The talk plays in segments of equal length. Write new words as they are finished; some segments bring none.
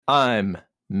I'm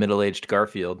middle-aged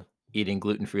Garfield eating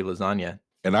gluten-free lasagna.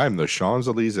 And I'm the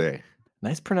Champs-Elysees.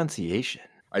 Nice pronunciation.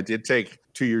 I did take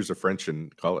 2 years of French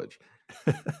in college.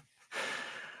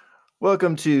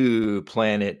 Welcome to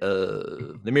Planet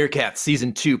the Meerkats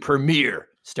Season 2 premiere,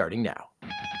 starting now.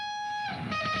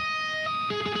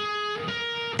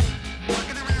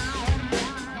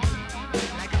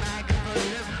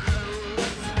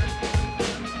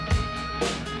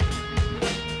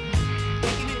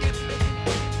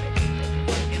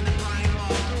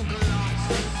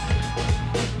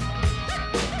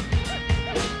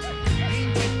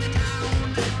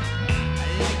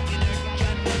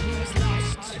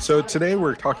 So today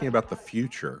we're talking about the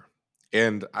future,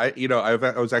 and I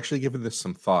was actually giving this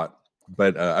some thought,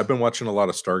 but I've been watching a lot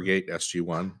of Stargate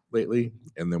SG-1 lately,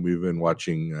 and then we've been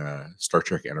watching Star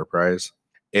Trek Enterprise.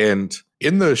 And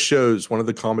in those shows, one of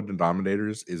the common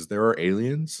denominators is there are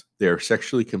aliens, they're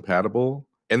sexually compatible,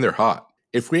 and they're hot.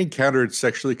 If we encountered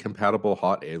sexually compatible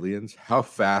hot aliens, how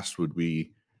fast would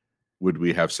we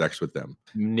have sex with them?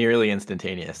 Nearly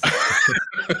instantaneous.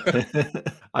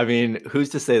 I mean, who's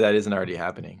to say that isn't already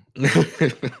happening?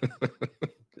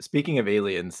 Speaking of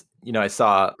aliens, I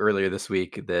saw earlier this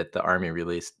week that the Army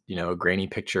released, a grainy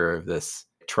picture of this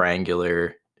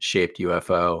triangular shaped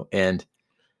UFO. And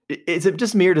is it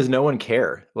just me or does no one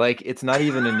care? Like, it's not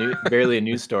even barely a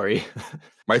news story.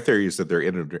 My theory is that they're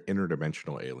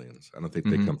interdimensional aliens. I don't think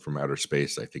they come from outer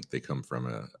space. I think they come from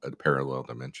a parallel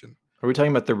dimension. Are we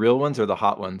talking about the real ones or the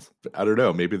hot ones? I don't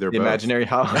know. Maybe they're the both. Imaginary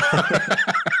hot ones.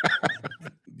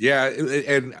 Yeah,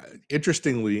 and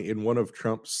interestingly, in one of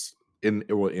Trump's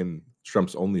in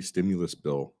Trump's only stimulus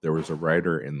bill, there was a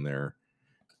rider in there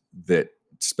that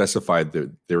specified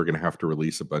that they were going to have to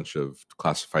release a bunch of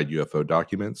classified UFO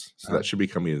documents. So that should be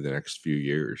coming in the next few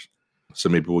years. So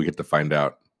maybe we'll get to find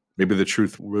out. Maybe the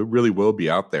truth really will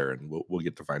be out there, and we'll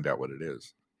get to find out what it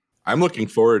is. I'm looking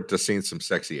forward to seeing some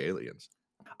sexy aliens.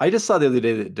 I just saw the other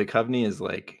day that Duchovny is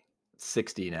like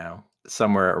 60 now,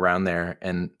 somewhere around there.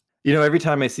 And, every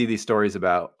time I see these stories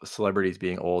about celebrities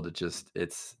being old,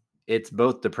 it's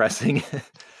both depressing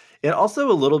and also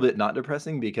a little bit not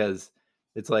depressing because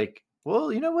it's like,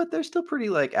 well, you know what? They're still pretty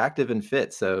like active and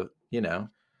fit. So, we're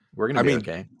going to be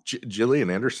okay. Gillian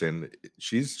Anderson,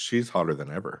 she's hotter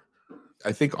than ever.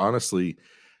 I think, honestly,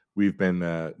 we've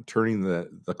been turning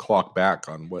the clock back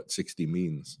on what 60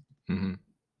 means. Mm-hmm.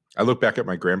 I look back at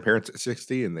my grandparents at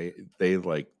 60 and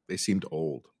they seemed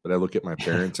old, but I look at my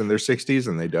parents in their 60s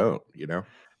and they don't,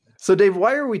 So Dave,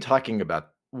 why are we talking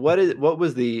about what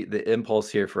was the impulse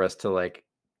here for us to like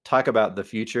talk about the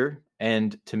future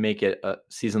and to make it a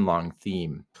season-long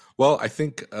theme? Well, I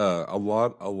think a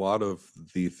lot of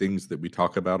the things that we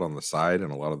talk about on the side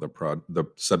and a lot of the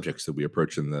subjects that we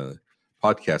approach in the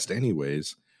podcast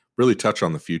anyways really touch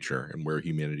on the future and where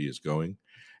humanity is going.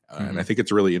 And I think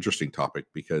it's a really interesting topic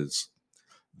because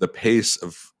the pace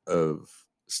of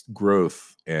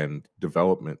growth and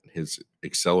development has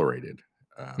accelerated.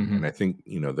 And I think,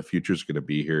 the future is going to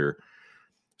be here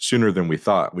sooner than we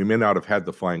thought. We may not have had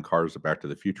the flying cars of Back to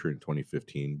the Future in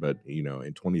 2015, but, in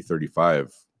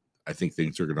 2035, I think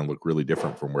things are going to look really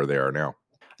different from where they are now.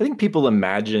 I think people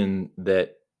imagine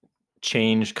that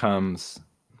change comes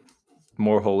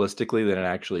more holistically than it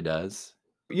actually does.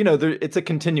 It's a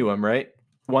continuum, right?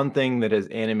 One thing that has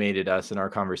animated us in our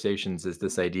conversations is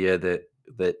this idea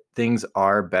that things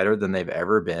are better than they've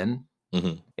ever been.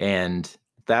 Mm-hmm. And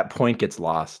that point gets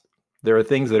lost. There are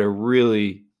things that are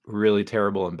really, really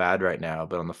terrible and bad right now.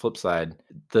 But on the flip side,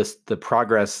 the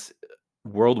progress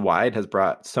worldwide has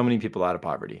brought so many people out of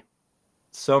poverty.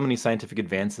 So many scientific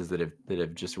advances that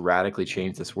have just radically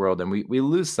changed this world. And we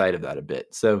lose sight of that a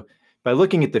bit. So by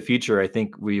looking at the future, I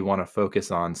think we want to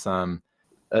focus on some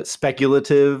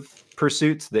speculative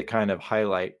pursuits that kind of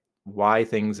highlight why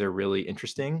things are really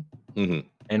interesting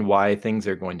and why things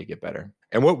are going to get better.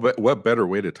 And what better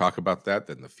way to talk about that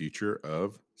than the future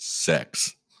of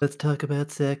sex? Let's talk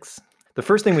about sex. The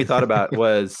first thing we thought about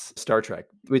was Star Trek.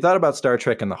 We thought about Star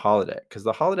Trek and the holodeck because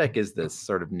the holodeck is this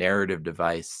sort of narrative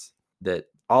device that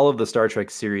all of the Star Trek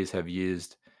series have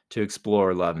used to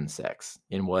explore love and sex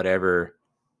in whatever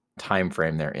time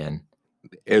frame they're in.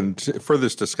 And for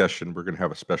this discussion, we're going to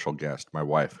have a special guest, my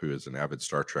wife, who is an avid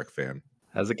Star Trek fan.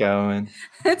 How's it going?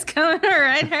 It's going all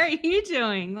right. How are you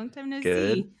doing? Long time no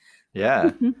see. Yeah.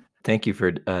 Thank you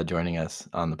for joining us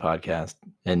on the podcast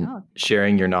and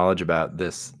sharing your knowledge about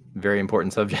this very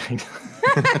important subject.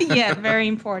 Yeah, very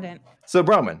important. So,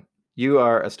 Bronwyn, you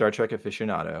are a Star Trek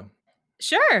aficionado.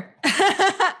 Sure.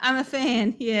 I'm a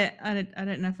fan. Yeah, I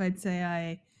don't know if I'd say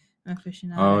I'm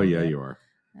aficionado. Oh, yeah, you are.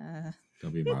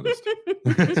 Don't be modest.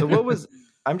 So what was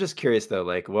I'm just curious though,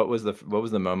 like what was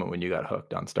the moment when you got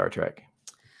hooked on Star Trek?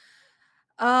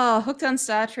 Oh, hooked on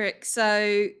Star Trek.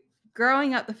 So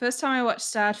growing up, the first time I watched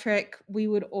Star Trek, we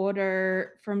would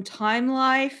order from Time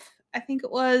Life, I think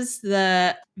it was,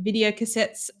 the video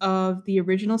cassettes of the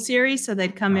original series. So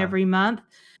they'd come every month.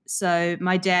 So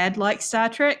my dad liked Star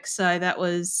Trek. So that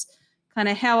was kind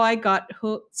of how I got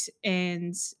hooked.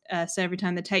 And so every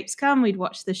time the tapes come, we'd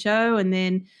watch the show. And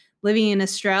then living in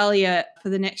Australia for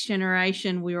the Next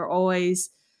Generation, we were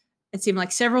always, it seemed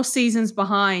like, several seasons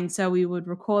behind. So we would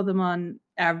record them on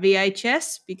our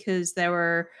VHS because they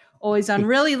were always on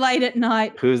really late at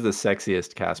night. Who's the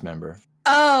sexiest cast member?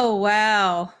 Oh,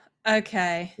 wow.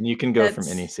 Okay. And you can go from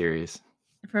any series.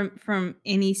 From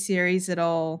any series at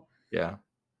all. Yeah.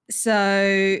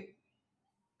 So,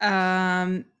 oh,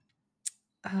 I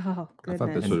thought this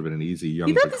goodness. would have been an easy young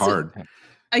You thought this Picard.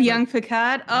 A young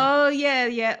Picard? Oh,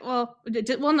 yeah. Well,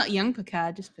 not young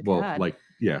Picard, just Picard. Well, like,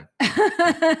 yeah.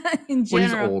 In Well,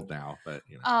 he's general. old now, but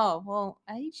you know. Oh, well,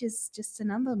 age is just a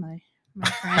number, my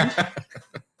friend.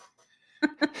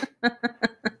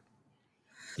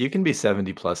 You can be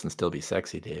 70 plus and still be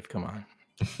sexy, Dave. Come on.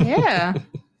 Yeah.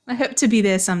 I hope to be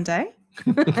there someday.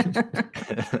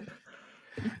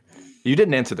 You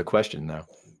didn't answer the question though.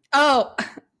 Oh,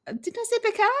 didn't I say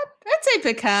Picard? I'd say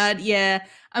Picard. Yeah.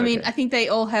 I mean, Okay. I think they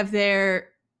all have their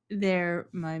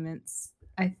moments,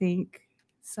 I think.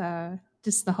 So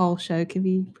just the whole show can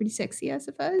be pretty sexy, I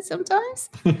suppose, sometimes.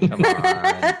 Come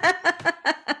on.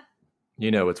 You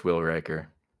know it's Will Riker.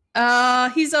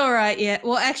 He's all right. Yeah.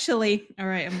 Well, actually, all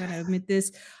right, I'm going to admit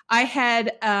this. I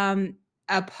had a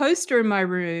poster in my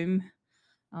room,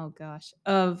 oh gosh,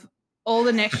 of all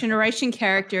the Next Generation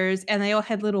characters, and they all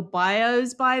had little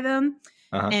bios by them.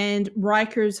 Uh-huh. And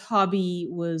Riker's hobby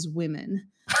was women.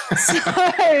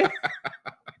 So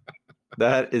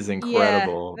That is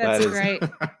incredible. yeah, that's that is great.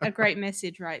 A great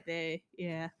message right there.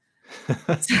 Yeah.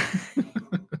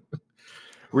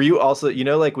 Were you also,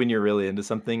 like when you're really into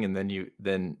something and then you're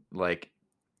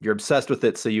obsessed with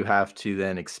it, so you have to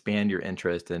then expand your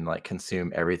interest and like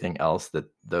consume everything else that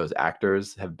those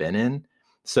actors have been in.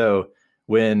 So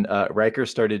when Riker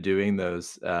started doing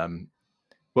those,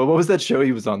 what was that show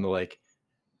he was on, the like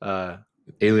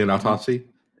Alien Autopsy?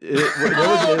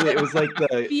 It was like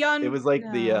the Beyond, it was like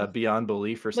no. the Beyond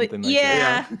Belief or something like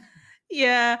yeah, that.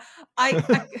 yeah. I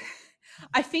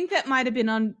think that might have been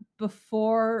on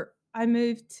before I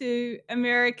moved to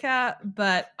America,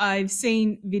 but I've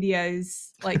seen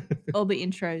videos, like all the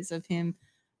intros of him.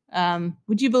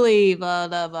 Would you believe? Blah,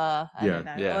 blah, blah. I don't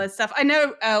know, Yeah. all that stuff. I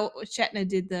know Shatner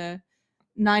did the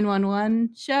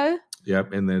 911 show.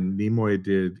 Yep. And then Nimoy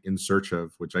did In Search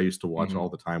Of, which I used to watch Mhm. all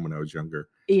the time when I was younger.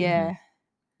 Yeah.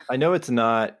 I know it's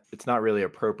not really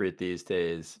appropriate these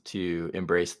days to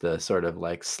embrace the sort of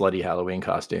like slutty Halloween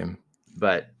costume,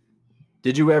 but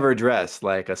did you ever dress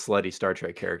like a slutty Star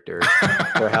Trek character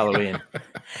for Halloween?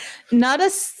 Not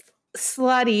as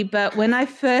slutty, but when I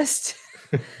first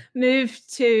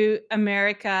moved to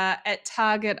America, at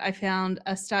Target, I found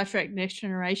a Star Trek Next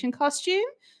Generation costume.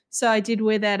 So I did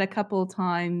wear that a couple of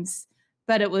times,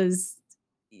 but it was,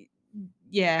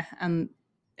 yeah, I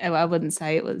wouldn't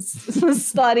say it was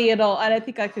slutty at all. I don't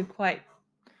think I could quite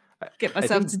get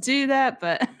myself to do that,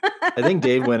 but I think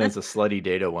Dave went as a slutty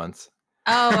Data once.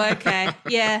 Oh, okay.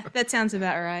 Yeah, that sounds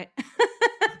about right.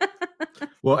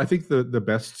 Well, I think the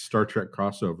best Star Trek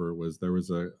crossover was there was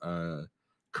a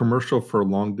commercial for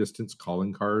long distance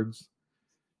calling cards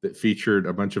that featured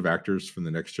a bunch of actors from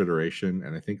the Next Generation,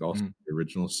 and I think also the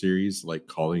original series, like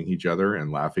calling each other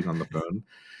and laughing on the phone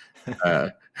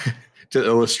to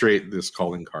illustrate this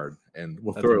calling card. And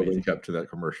we'll That's throw amazing. a link up to that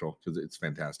commercial because it's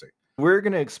fantastic. We're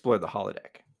going to explore the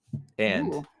holodeck,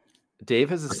 and Ooh. Dave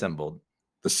has assembled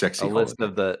The sexy a list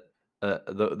holodeck.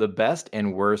 of the best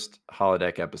and worst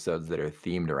holodeck episodes that are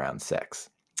themed around sex.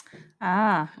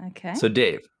 Ah, okay. So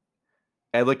Dave,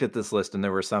 I looked at this list and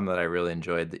there were some that I really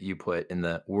enjoyed that you put in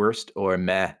the worst or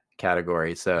meh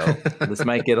category. So this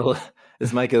might get a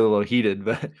little heated,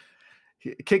 but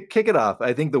kick it off.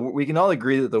 I think we can all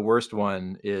agree that the worst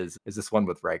one is this one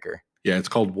with Riker. Yeah, it's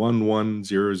called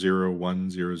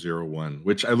 11001001,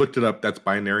 which I looked it up. That's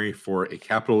binary for a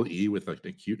capital E with an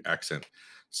acute accent.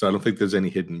 So I don't think there's any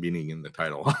hidden meaning in the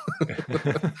title.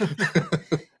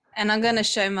 And I'm going to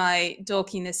show my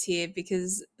dorkiness here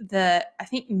because I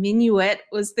think Minuet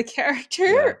was the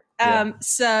character. Yeah.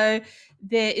 So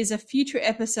there is a future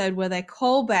episode where they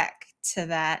call back to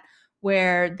that,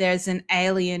 where there's an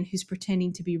alien who's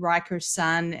pretending to be Riker's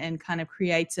son and kind of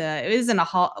creates I guess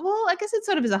it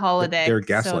sort of is a holodeck. They're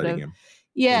gaslighting sort of. him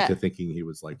Yeah. into thinking he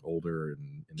was like older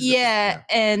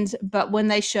and But when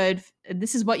they showed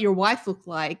this is what your wife looked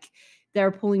like, they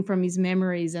were pulling from his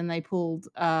memories, and they pulled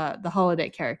the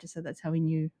holodeck character, so that's how he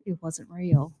knew it wasn't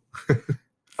real.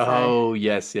 Oh,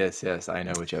 yes. I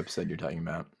know which episode you're talking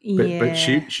about. But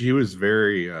she was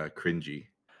very cringy.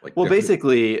 Like, well,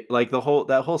 basically, like that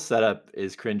whole setup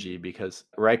is cringy because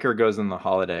Riker goes in the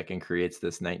holodeck and creates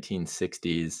this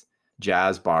 1960s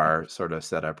jazz bar sort of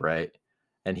setup, right?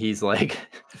 And he's like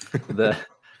the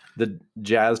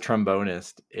jazz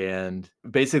trombonist, and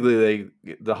basically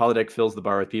the holodeck fills the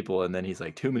bar with people, and then he's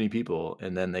like, too many people,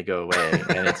 and then they go away,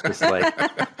 and it's just like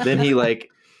then he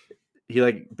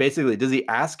basically, does he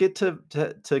ask it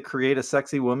to create a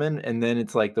sexy woman, and then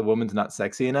it's like the woman's not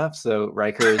sexy enough, so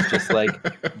Riker is just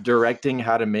like directing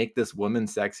how to make this woman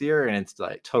sexier, and it's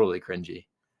like totally cringy.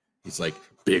 He's like,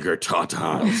 bigger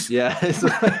tatas. Yeah, it's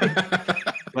like,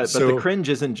 but the cringe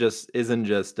isn't just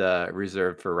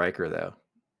reserved for Riker though.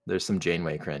 There's some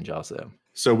Janeway cringe also.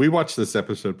 So we watched this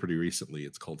episode pretty recently.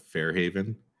 It's called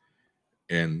Fairhaven,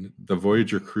 and the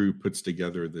Voyager crew puts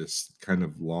together this kind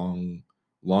of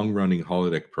long-running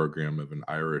holodeck program of an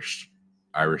Irish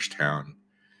town,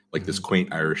 like this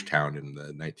quaint Irish town in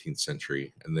the 19th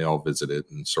century, and they all visit it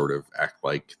and sort of act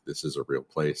like this is a real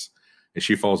place. And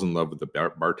she falls in love with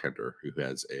the bartender, who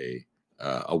has a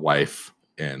wife,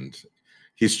 and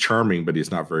he's charming, but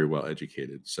he's not very well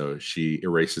educated. So she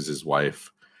erases his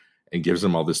wife and gives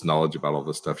him all this knowledge about all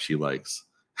the stuff she likes,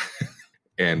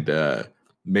 and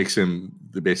makes him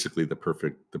basically the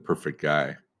perfect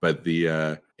guy. But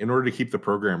in order to keep the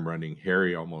program running,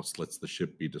 Harry almost lets the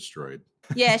ship be destroyed.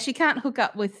 Yeah, she can't hook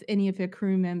up with any of her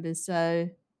crew members, so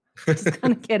she's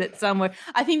gonna get it somewhere.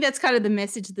 I think that's kind of the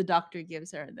message the Doctor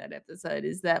gives her in that episode,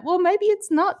 is that, well, maybe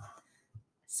it's not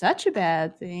such a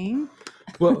bad thing.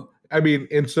 Well, I mean,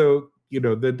 and so,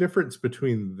 the difference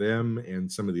between them and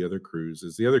some of the other crews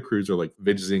is the other crews are like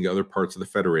visiting other parts of the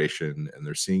Federation, and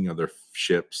they're seeing other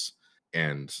ships,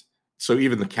 and so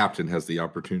even the captain has the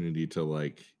opportunity to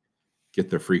like get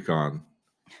their freak on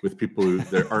with people who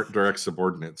there aren't direct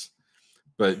subordinates.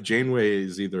 But Janeway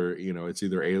is either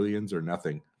aliens or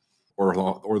nothing, or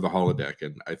the holodeck,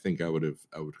 and I think I would have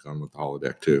gone with the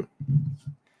holodeck too.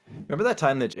 Remember that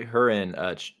time that her and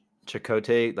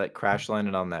Chakotay like crash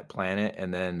landed on that planet,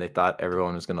 and then they thought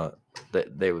everyone was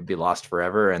that they would be lost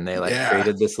forever, and they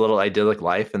created this little idyllic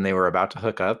life, and they were about to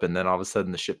hook up, and then all of a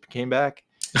sudden the ship came back.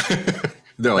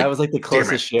 That was like the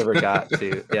closest she ever got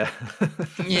to. Yeah.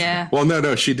 Yeah. Well,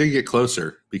 no, she did get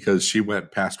closer because she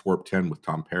went past Warp 10 with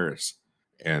Tom Paris.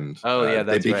 And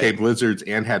they became lizards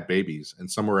and had babies. And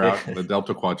somewhere out in the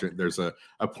Delta Quadrant, there's a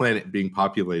planet being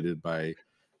populated by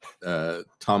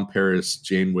Tom Paris,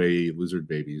 Janeway lizard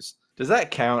babies. Does that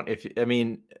count?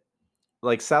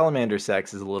 Like salamander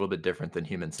sex is a little bit different than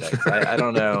human sex. I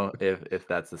don't know if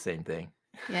that's the same thing.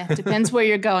 Yeah, depends where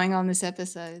you're going on this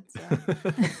episode.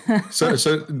 So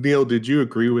Neil, did you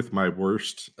agree with my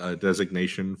worst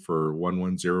designation for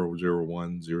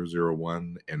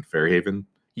 11001001 and Fairhaven?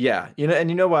 Yeah, and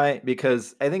you know why?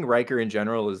 Because I think Riker in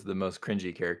general is the most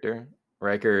cringy character.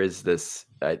 Riker is this,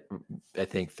 I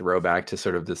think, throwback to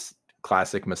sort of this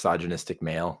classic misogynistic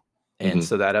male. And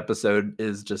so that episode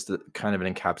is just a kind of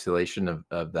an encapsulation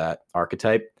of that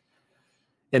archetype.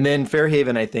 And then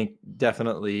Fairhaven, I think,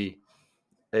 definitely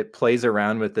it plays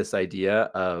around with this idea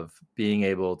of being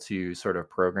able to sort of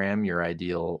program your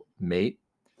ideal mate.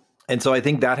 And so I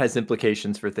think that has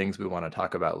implications for things we want to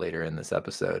talk about later in this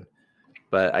episode.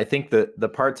 But I think the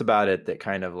parts about it that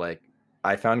kind of like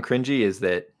I found cringy is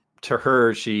that to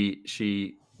her,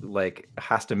 she like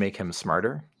has to make him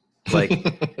smarter. Like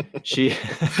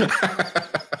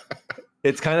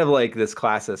it's kind of like this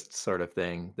classist sort of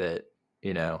thing that,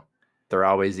 they're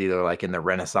always either like in the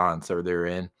Renaissance or they're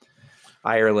in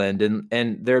Ireland,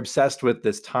 and they're obsessed with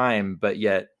this time, but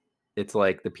yet it's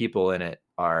like the people in it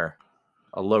are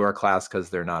a lower class because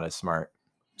they're not as smart.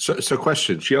 So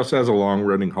question. She also has a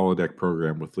long-running holodeck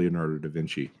program with Leonardo da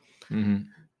Vinci. Mm-hmm.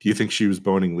 Do you think she was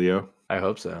boning Leo? I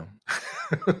hope so.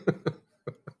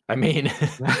 I mean,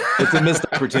 it's a missed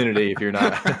opportunity if you're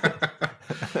not.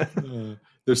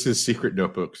 There's his secret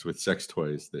notebooks with sex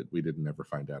toys that we didn't ever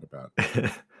find out about.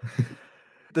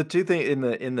 The two things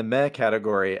in the meh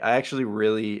category, I actually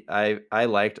really I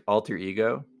liked Alter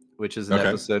Ego, which is an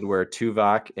episode where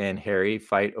Tuvok and Harry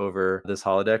fight over this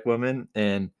holodeck woman,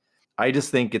 and I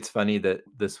just think it's funny that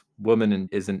this woman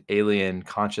is an alien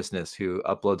consciousness who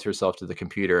uploads herself to the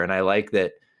computer, and I like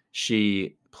that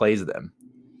she plays them.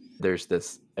 There's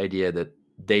this idea that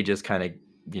they just kind of,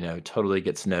 totally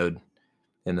get snowed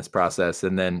in this process,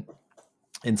 and then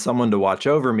in Someone to Watch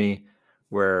Over Me,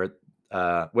 where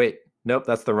nope,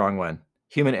 that's the wrong one.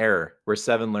 Human Error, where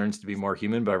Seven learns to be more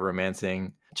human by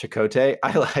romancing Chakotay.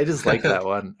 I just like that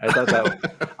one. I thought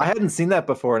that I hadn't seen that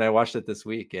before, and I watched it this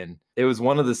week, and it was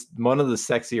one of the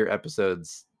sexier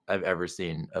episodes I've ever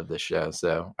seen of this show.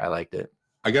 So I liked it.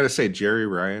 I gotta say, Jerry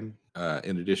Ryan,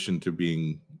 in addition to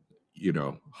being,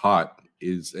 hot,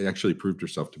 is actually proved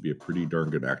herself to be a pretty darn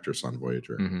good actress on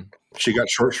Voyager. Mm-hmm. She got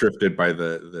short shrifted by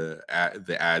the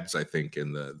ads, I think,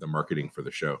 in the marketing for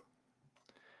the show.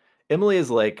 Emily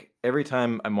is like, every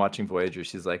time I'm watching Voyager,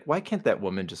 she's like, why can't that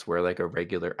woman just wear like a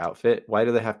regular outfit? Why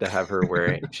do they have to have her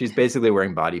wearing? She's basically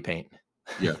wearing body paint.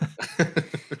 Yeah.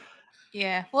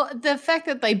 Yeah. Well, the fact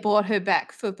that they brought her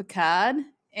back for Picard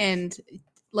and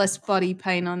less body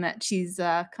paint on that, she's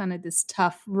kind of this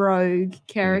tough rogue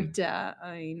character.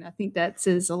 I mean, I think that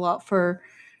says a lot for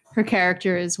her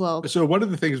character as well. So one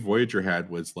of the things Voyager had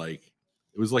was like,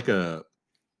 it was like a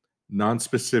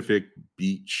non-specific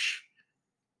beach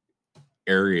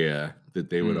area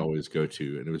that they would always go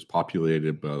to, and it was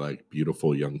populated by like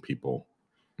beautiful young people.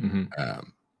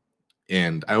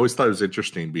 And I always thought it was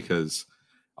interesting because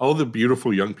all the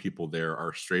beautiful young people there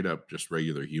are straight up just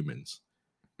regular humans.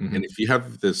 And if you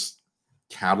have this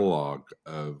catalog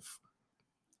of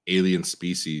alien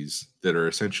species that are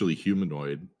essentially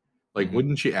humanoid, like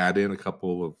wouldn't you add in a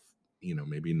couple of,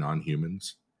 maybe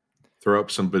non-humans? Throw up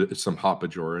some hot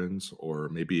Bajorans, or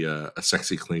maybe a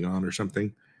sexy Klingon or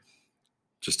something,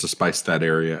 just to spice that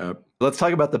area up. Let's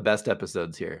talk about the best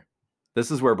episodes here.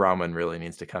 This is where Bronwyn really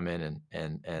needs to come in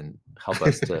and help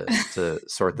us to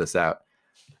sort this out.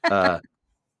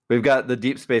 We've got the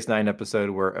Deep Space Nine episode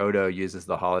where Odo uses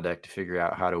the holodeck to figure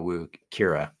out how to woo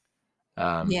Kira.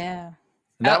 Yeah.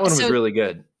 And that one was really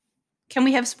good. Can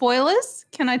we have spoilers?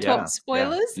 Can I talk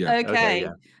spoilers? Yeah. Okay.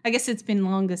 I guess it's been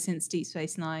longer since Deep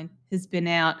Space Nine has been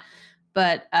out.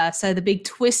 But so the big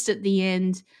twist at the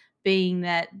end being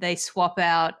that they swap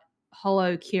out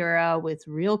Holo Kira with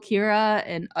real Kira,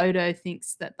 and Odo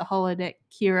thinks that the holodeck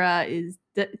Kira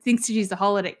thinks she's the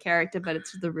holodeck character, but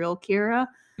it's the real Kira.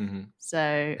 So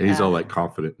and he's all like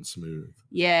confident and smooth.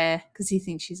 Yeah, because he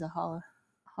thinks she's a holodeck.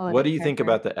 What do you think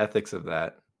about the ethics of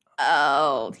that?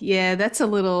 Oh, yeah, that's a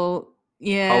little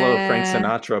Holo Frank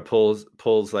Sinatra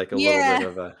pulls like a little bit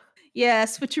of a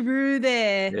switcheroo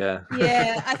there.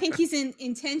 Yeah. I think his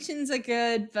intentions are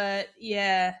good, but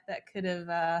that could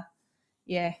have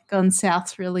gone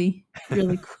south really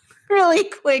really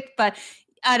quick. But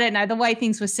I don't know, the way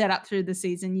things were set up through the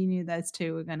season, you knew those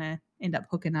two were going to end up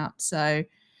hooking up. So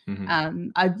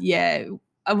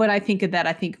when I think of that,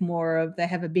 I think more of they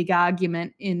have a big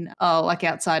argument in like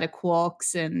outside of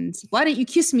Quarks, and why don't you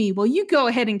kiss me? Well, you go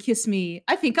ahead and kiss me.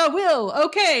 I think I will.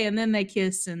 Okay. And then they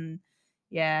kiss, and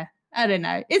I don't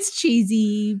know. It's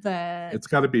cheesy, but it's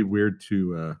got to be weird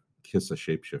to kiss a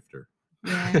shapeshifter.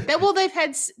 Yeah.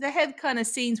 They had kind of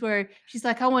scenes where she's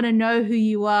like, I want to know who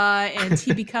you are, and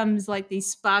he becomes like these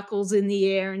sparkles in the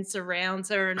air and surrounds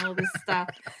her and all this stuff.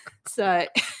 So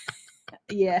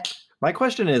yeah. My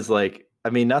question is, like, I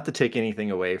mean, not to take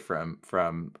anything away from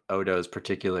Odo's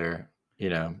particular,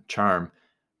 charm,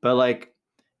 but like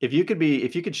if you could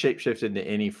shapeshift into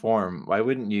any form, why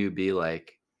wouldn't you be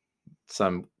like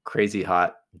some crazy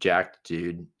hot jacked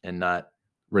dude and not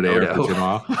Rene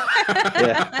Arquitenoir?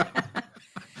 Yeah.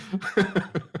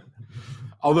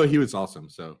 Although he was awesome,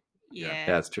 so yeah,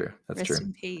 that's true. That's Rest true.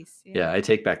 in peace. Yeah, I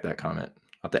take back that comment.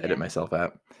 I'll have to edit myself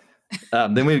out.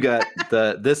 Then we've got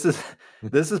this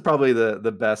is probably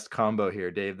the best combo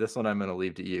here, Dave. This one I'm going to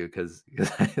leave to you because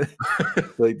I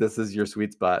feel like this is your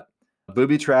sweet spot.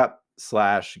 Booby Trap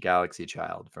 / Galaxy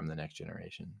Child from The Next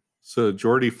Generation. So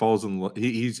Geordi falls in love.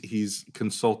 He's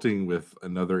consulting with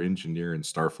another engineer in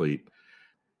Starfleet,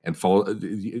 and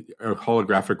a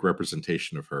holographic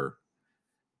representation of her,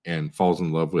 and falls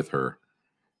in love with her,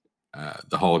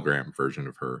 the hologram version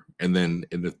of her. And then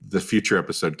in the future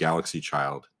episode Galaxy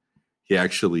Child, he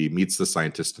actually meets the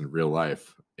scientist in real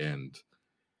life and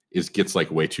gets like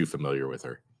way too familiar with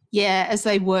her. Yeah, as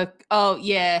they work. Oh,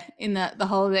 yeah. In the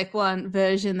holodeck one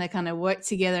version, they kind of work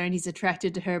together, and he's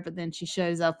attracted to her, but then she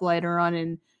shows up later on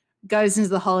and goes into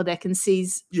the holodeck and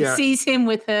sees him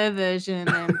with her version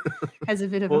and has a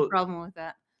bit of a problem with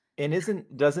that. And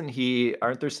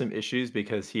aren't there some issues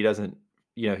because he doesn't,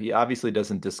 he obviously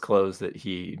doesn't disclose that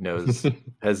he knows,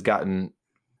 has gotten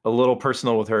a little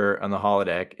personal with her on the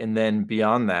holodeck. And then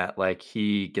beyond that, like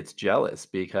he gets jealous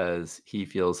because he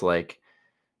feels like,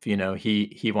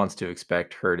 he wants to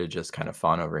expect her to just kind of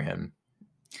fawn over him,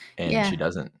 and she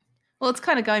doesn't. Well, it's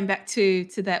kind of going back to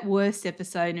that worst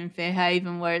episode in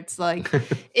Fairhaven where it's like,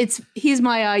 here's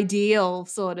my ideal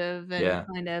sort of, and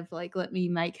kind of like, let me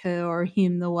make her or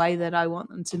him the way that I want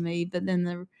them to be. But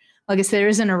then I guess there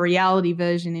isn't a reality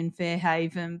version in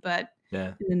Fairhaven, but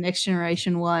Yeah. in the Next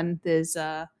Generation one, there's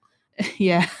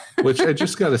yeah. Which I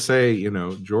just got to say,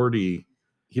 Geordi,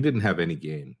 he didn't have any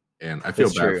game, and I feel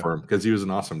That's bad true. for him because he was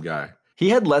an awesome guy. He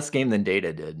had less game than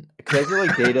Data did, because I feel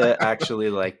like Data actually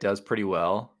like does pretty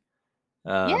well.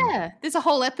 Yeah, there's a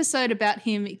whole episode about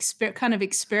him kind of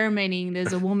experimenting.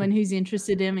 There's a woman who's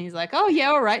interested in him, and he's like, "Oh yeah,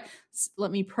 all right,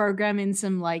 let me program in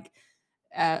some like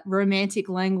romantic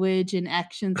language and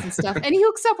actions and stuff." And he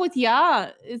hooks up with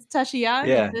it's Tasha Yar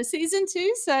in the season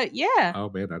 2. So yeah.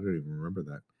 Oh man, I don't even remember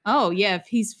that. Oh yeah, if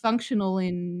he's functional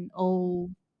in all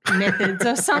methods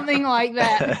or something like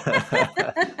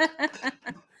that.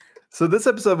 So this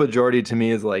episode with Geordi to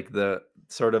me is like the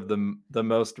sort of the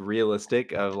most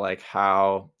realistic of like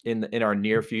how in our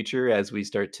near future, as we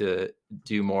start to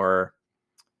do more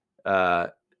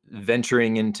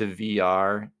venturing into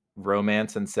VR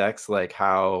romance and sex, like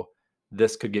how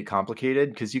this could get complicated.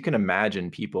 Because you can imagine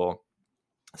people,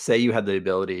 say you had the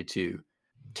ability to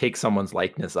take someone's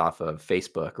likeness off of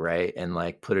Facebook, right, and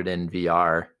like put it in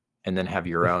VR and then have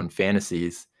your own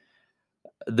fantasies.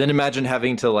 Then imagine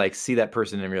having to like see that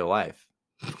person in real life.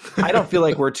 I don't feel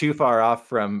like we're too far off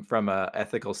from a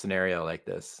ethical scenario like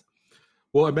this.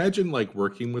 Well, imagine like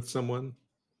working with someone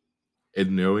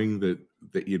and knowing that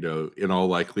in all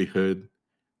likelihood,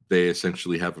 they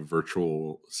essentially have a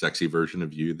virtual sexy version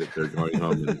of you that they're going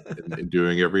home and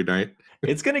doing every night.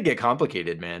 It's going to get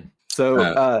complicated, man.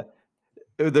 So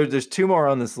there's 2 more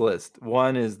on this list.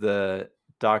 One is the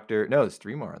doctor. No, there's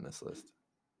 3 more on this list.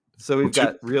 So we've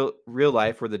got real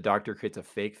life where the doctor creates a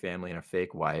fake family and a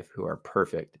fake wife who are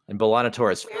perfect. And B'Elanna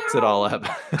Torres fucks it all up.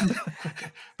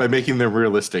 By making them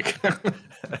realistic.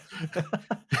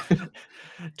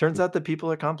 Turns out that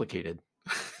people are complicated.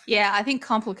 Yeah, I think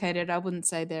complicated. I wouldn't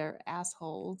say they're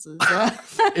assholes. In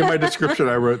my description,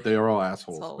 I wrote they are all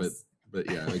assholes.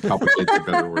 But yeah, I think complicate's a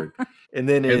better word. And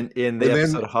then in the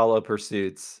episode Hollow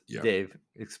Pursuits, yeah. Dave,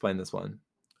 explain this one.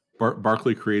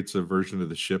 Barclay creates a version of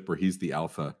the ship where he's the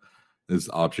alpha, this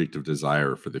object of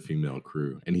desire for the female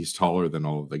crew, and he's taller than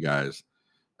all of the guys.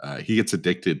 He gets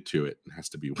addicted to it and has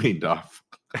to be weaned off.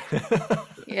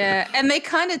 Yeah, and they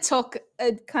kind of talk,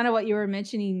 kind of what you were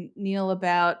mentioning, Neil,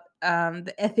 about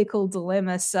the ethical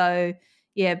dilemma. So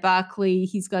yeah, Barclay,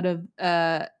 he's got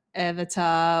a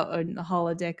avatar on the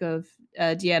holodeck of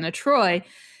Deanna Troi,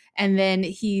 and then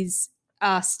he's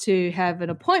asked to have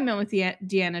an appointment with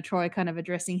Deanna Troi, kind of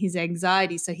addressing his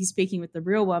anxiety. So he's speaking with the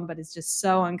real one, but it's just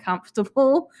so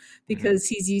uncomfortable because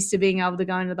he's used to being able to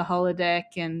go into the holodeck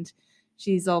and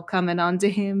she's all coming on to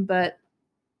him. But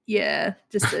yeah,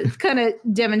 just kind of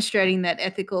demonstrating that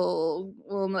ethical,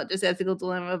 well, not just ethical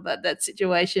dilemma, but that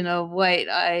situation of, wait,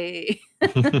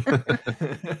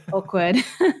 awkward.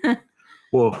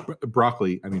 Well,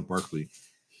 Barclay,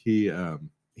 he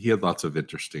had lots of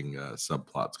interesting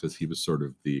subplots because he was sort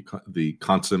of the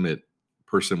consummate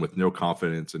person with no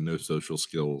confidence and no social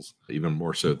skills, even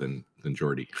more so than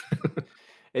Geordi.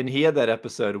 And he had that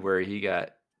episode where he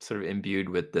got sort of imbued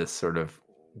with this sort of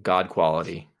god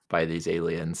quality by these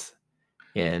aliens,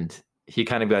 and he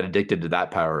kind of got addicted to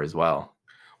that power as well.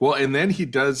 Well, and then he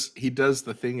does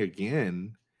the thing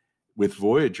again with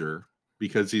Voyager,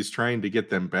 because he's trying to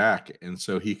get them back. And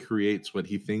so he creates what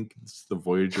he thinks the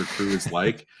Voyager crew is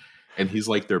like. And he's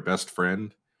like their best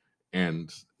friend.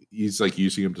 And he's like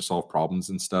using him to solve problems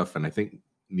and stuff. And I think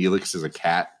Neelix is a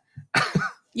cat.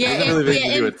 He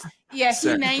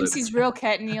names his real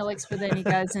cat Neelix, but then he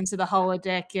goes into the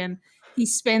holodeck and he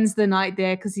spends the night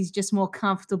there because he's just more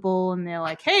comfortable. And they're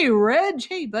like, "Hey, Reg,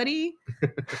 hey, buddy,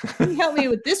 can you help me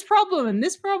with this problem and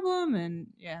this problem?" And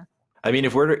yeah. I mean,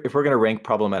 if we're gonna rank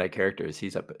problematic characters,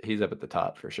 he's up at the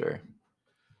top for sure.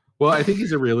 Well, I think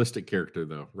he's a realistic character,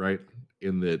 though, right?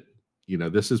 In that,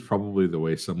 this is probably the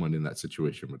way someone in that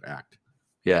situation would act.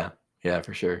 Yeah,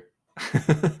 for sure.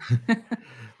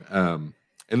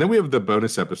 And then we have the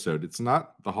bonus episode. It's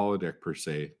not the holodeck per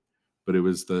se, but it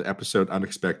was the episode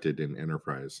Unexpected in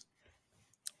Enterprise.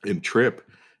 In Trip,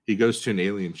 he goes to an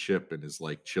alien ship and is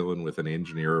like chilling with an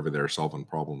engineer over there solving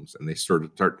problems, and they start to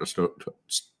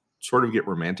get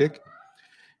romantic,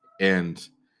 and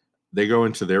they go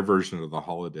into their version of the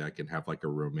holodeck and have like a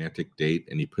romantic date,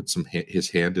 and he puts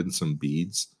his hand in some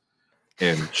beads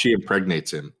and she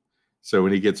impregnates him. So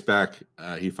when he gets back,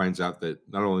 he finds out that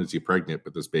not only is he pregnant,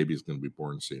 but this baby is going to be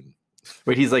born soon.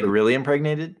 Wait, he's like really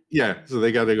impregnated? Yeah. So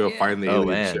they got to go find the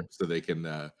alien ship so they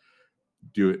can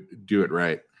do it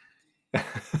right.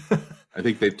 I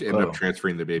think they end up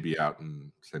transferring the baby out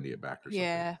and sending it back or something.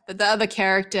 Yeah, but the other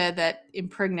character that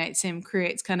impregnates him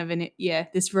creates kind of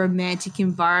this romantic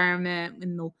environment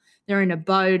when they're in a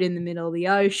boat in the middle of the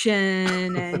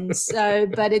ocean, and so,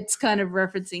 but it's kind of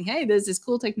referencing, hey, there's this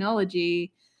cool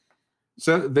technology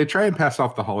So they try and pass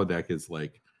off the holodeck as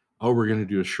like, oh, we're going to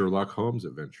do a Sherlock Holmes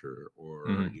adventure, or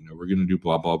we're going to do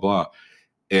blah blah blah.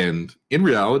 And in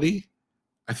reality,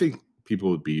 I think people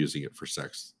would be using it for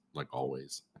sex, like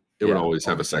always. It would always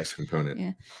have a sex component.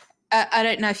 Yeah. I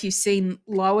don't know if you've seen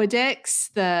Lower Decks,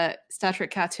 the Star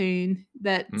Trek cartoon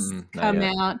that's come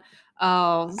out.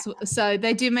 Oh, so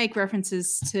they do make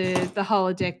references to the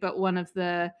holodeck, but one of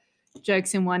the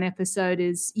jokes in one episode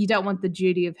is you don't want the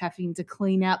duty of having to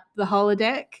clean out the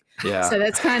holodeck. Yeah. So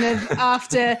that's kind of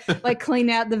after like clean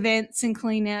out the vents and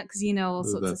clean out because all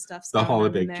sorts of stuff. The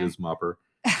holodeck jizz mopper.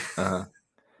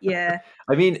 Yeah.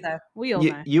 I mean, so we all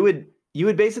know. You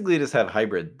would basically just have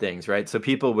hybrid things, right? So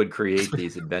people would create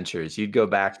these adventures. You'd go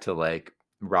back to like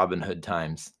Robin Hood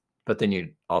times, but then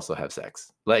you'd also have sex.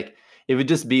 Like it would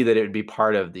just be that it would be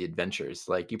part of the adventures.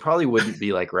 Like you probably wouldn't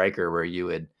be like Riker where you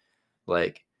would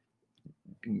like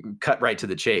cut right to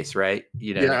the chase, right?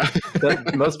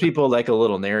 But most people like a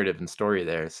little narrative and story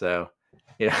there. So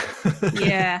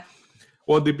yeah.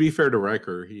 Well, to be fair to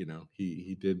Riker,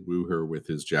 he did woo her with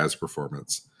his jazz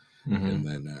performance, and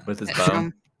then with his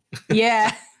bum.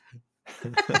 Yeah.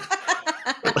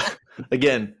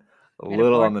 Again, a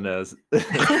little on the nose.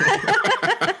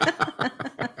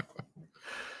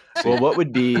 Well, what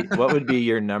would be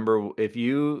your number if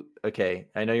you? Okay,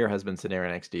 I know your husband's sitting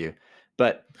right next to you,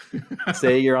 but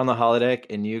say you're on the holodeck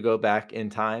and you go back in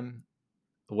time.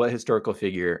 What historical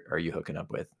figure are you hooking up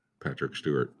with? Patrick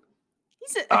Stewart.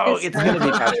 It's going to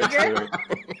be Patrick Stewart.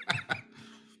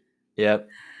 Yep.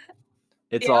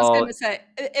 I was going to say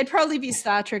it'd probably be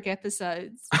Star Trek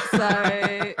episodes.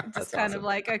 So just kind of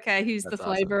like, okay, who's the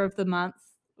flavor of the month?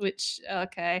 Which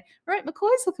right,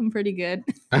 McCoy's looking pretty good.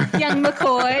 Young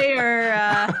McCoy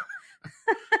or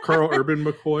Carl Urban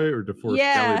McCoy or DeForest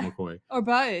Kelly McCoy, or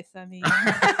both. I mean,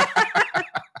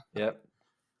 yep,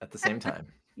 at the same time.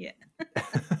 Yeah.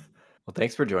 Well,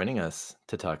 thanks for joining us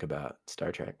to talk about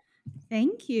Star Trek.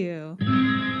 Thank you.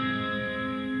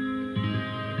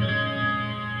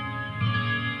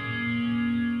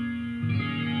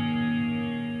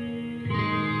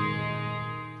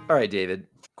 All right, David,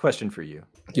 question for you.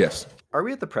 Yes. Are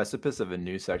we at the precipice of a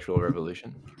new sexual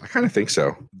revolution? I kind of think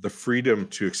so. The freedom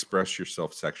to express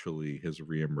yourself sexually has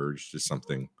reemerged as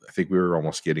something. I think we were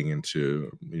almost getting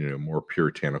into, more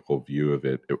puritanical view of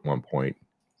it at one point,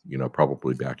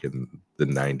 probably back in the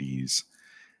 90s.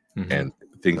 Mm-hmm. And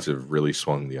things have really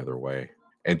swung the other way.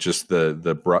 And just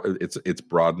it's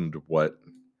broadened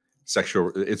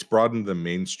it's broadened the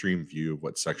mainstream view of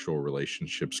what sexual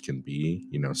relationships can be.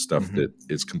 Stuff that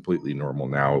is completely normal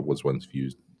now was once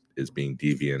viewed as being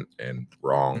deviant and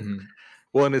wrong.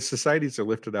 Well, and as societies are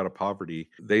lifted out of poverty,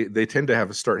 they tend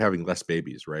to start having less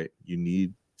babies, right? You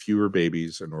need fewer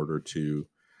babies in order to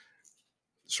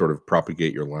sort of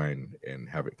propagate your line and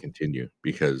have it continue,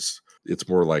 because it's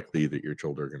more likely that your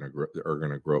children are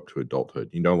going to grow up to adulthood.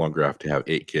 You no longer have to have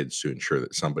 8 kids to ensure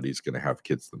that somebody's going to have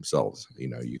kids themselves.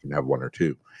 You can have 1 or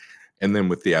 2. And then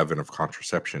with the advent of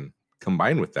contraception,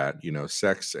 combined with that,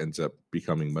 sex ends up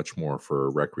becoming much more for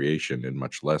recreation and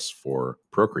much less for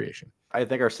procreation. I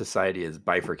think our society is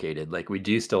bifurcated. Like we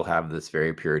do still have this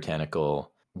very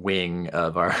puritanical wing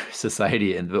of our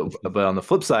society, but on the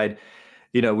flip side,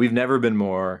 we've never been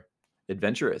more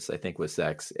adventurous, I think, with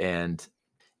sex. And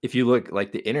if you look,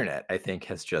 like the internet, I think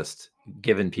has just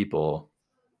given people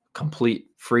complete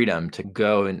freedom to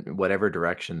go in whatever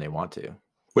direction they want to.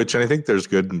 Which I think there's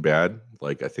good and bad.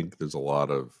 Like I think there's a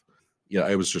lot of,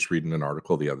 I was just reading an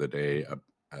article the other day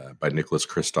by Nicholas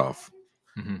Kristof,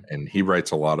 and he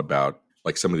writes a lot about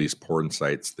like some of these porn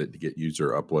sites that get user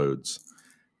uploads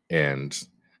and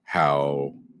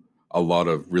how a lot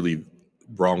of really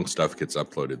wrong stuff gets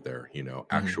uploaded there,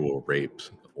 actual rape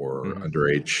or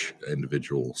underage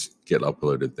individuals get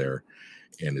uploaded there.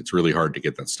 And it's really hard to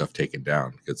get that stuff taken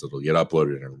down because it'll get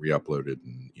uploaded and re-uploaded,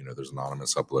 and there's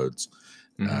anonymous uploads.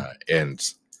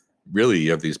 And really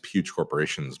you have these huge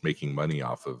corporations making money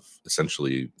off of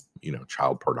essentially,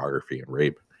 child pornography and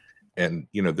rape. And,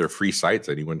 they're free sites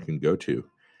anyone can go to.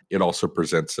 It also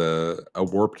presents a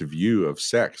warped view of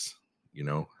sex.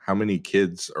 How many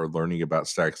kids are learning about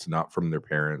sex, not from their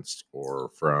parents or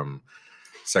from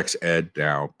sex ed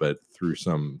now, but through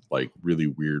some like really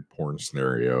weird porn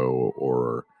scenario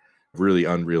or really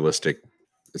unrealistic,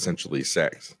 essentially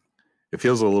sex. It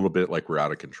feels a little bit like we're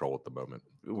out of control at the moment.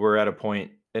 We're at a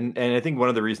point, and I think one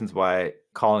of the reasons why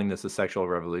calling this a sexual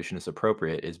revolution is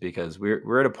appropriate is because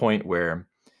we're at a point where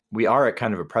we are at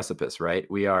kind of a precipice, right?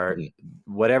 We are,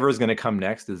 whatever is going to come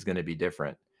next is going to be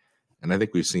different. And I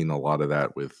think we've seen a lot of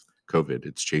that with COVID.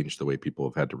 It's changed the way people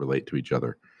have had to relate to each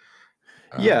other.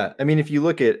 Yeah, I mean, if you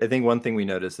look at, I think one thing we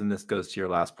noticed, and this goes to your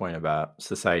last point about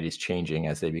societies changing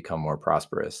as they become more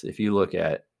prosperous. If you look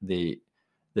at the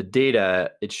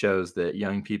data, it shows that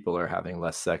young people are having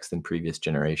less sex than previous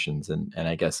generations, and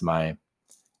I guess my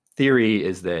theory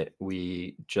is that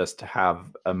we just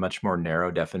have a much more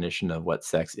narrow definition of what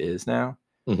sex is now,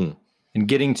 and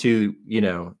getting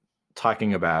to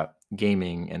talking about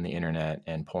gaming and the internet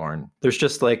and porn, there's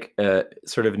just like a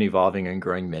sort of an evolving and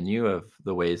growing menu of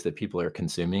the ways that people are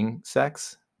consuming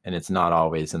sex, and it's not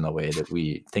always in the way that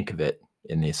we think of it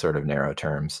in these sort of narrow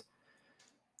terms.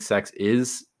 Sex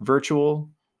is virtual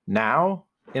now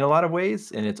in a lot of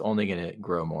ways, and it's only going to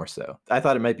grow more so. I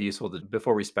thought it might be useful to,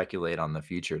 before we speculate on the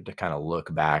future, to kind of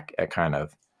look back at kind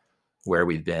of where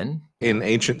we've been. In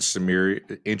ancient Samaria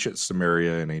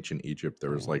and ancient Egypt,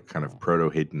 there was like kind of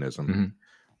proto-hedonism,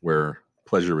 where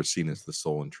pleasure was seen as the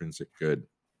sole intrinsic good.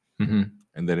 And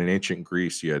then in ancient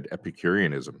Greece, you had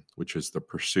Epicureanism, which is the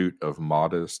pursuit of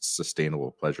modest,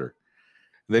 sustainable pleasure.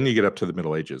 And then you get up to the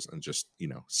Middle Ages, and just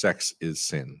sex is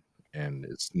sin, and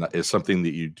it's something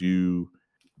that you do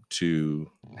to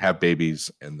have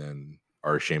babies and then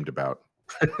are ashamed about,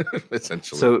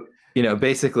 essentially. So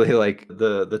basically, like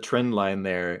the trend line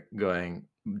there going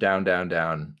down, down,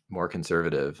 down, more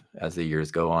conservative as the years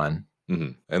go on.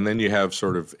 And then you have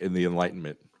sort of in the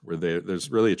Enlightenment, where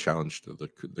there's really a challenge to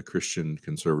the Christian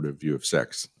conservative view of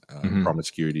sex.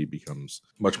 Promiscuity becomes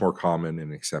much more common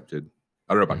and accepted.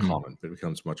 I don't know about common, but it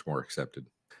becomes much more accepted.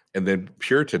 And then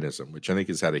Puritanism, which I think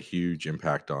has had a huge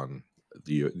impact on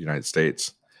the United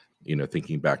States.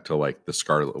 Thinking back to like the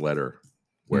Scarlet Letter,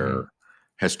 where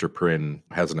Hester Prynne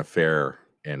has an affair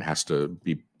and has to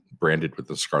be branded with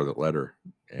the Scarlet Letter,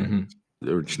 and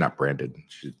she's not branded;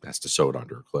 she has to sew it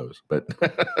onto her clothes. But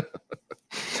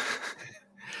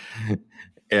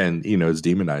and is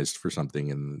demonized for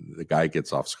something, and the guy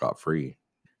gets off scot-free.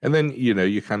 And then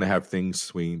you kind of have things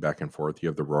swinging back and forth. You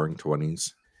have the Roaring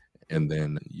 '20s, and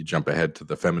then you jump ahead to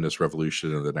the feminist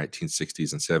revolution of the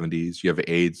 1960s and 70s. You have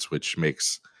AIDS, which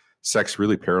makes sex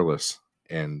really perilous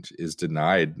and is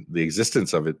denied. The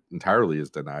existence of it entirely is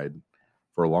denied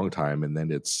for a long time. And then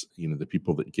it's, the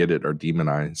people that get it are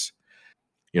demonized.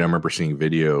 I remember seeing a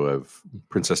video of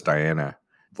Princess Diana,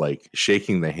 like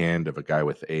shaking the hand of a guy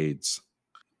with AIDS.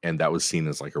 And that was seen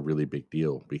as like a really big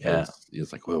deal, because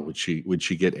it's like, well, would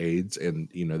she get AIDS? And,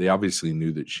 they obviously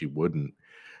knew that she wouldn't,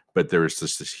 but there was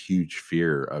just this huge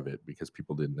fear of it because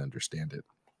people didn't understand it.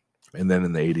 And then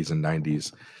in the 80s and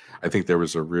 90s, I think there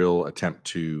was a real attempt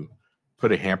to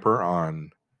put a hamper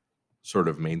on sort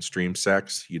of mainstream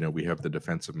sex. We have the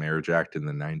Defense of Marriage Act in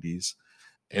the 90s.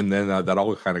 And then that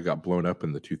all kind of got blown up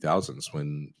in the 2000s,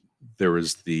 when there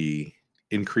was the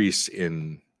increase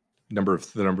in the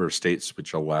number of states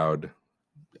which allowed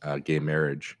gay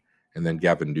marriage. And then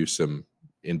Gavin Newsom,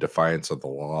 in defiance of the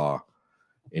law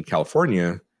in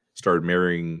California, started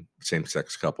marrying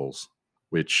same-sex couples,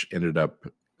 which ended up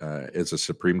as a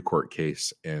Supreme Court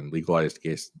case and legalized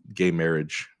gay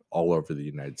marriage all over the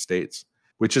United States,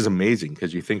 which is amazing,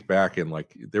 because you think back and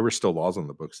like there were still laws on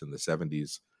the books in the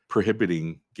 70s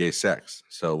prohibiting gay sex.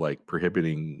 So like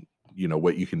prohibiting,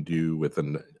 what you can do with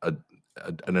an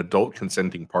adult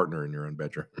consenting partner in your own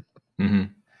bedroom.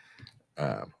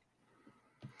 And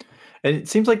it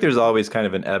seems like there's always kind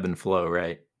of an ebb and flow,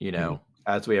 right?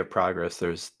 As we have progress,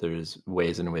 there's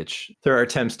ways in which there are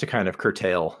attempts to kind of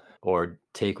curtail or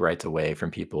take rights away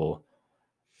from people,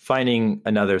 finding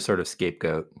another sort of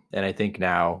scapegoat. And I think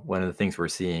now one of the things we're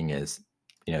seeing is,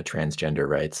 transgender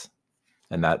rights.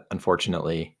 And that,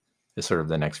 unfortunately, is sort of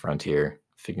the next frontier,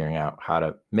 figuring out how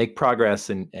to make progress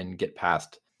and get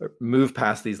past, or move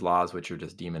past these laws, which are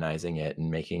just demonizing it and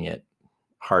making it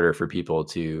harder for people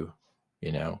to,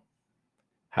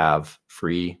 have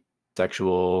free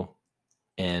sexual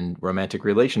and romantic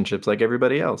relationships like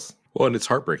everybody else. Well, and it's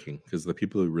heartbreaking, because the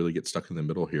people who really get stuck in the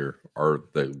middle here are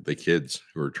the kids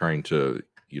who are trying to,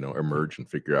 emerge and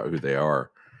figure out who they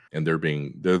are. And they're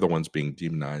the ones being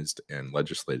demonized and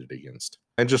legislated against.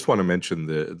 I just want to mention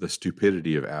the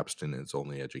stupidity of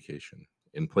abstinence-only education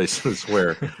in places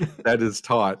where that is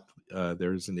taught.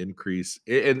 There's an increase,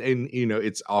 and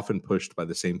it's often pushed by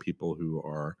the same people who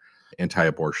are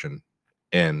anti-abortion.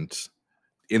 And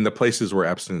in the places where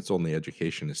abstinence-only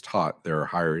education is taught, there are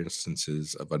higher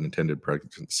instances of unintended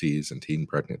pregnancies and teen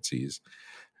pregnancies.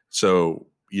 So,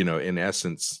 in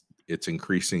essence, it's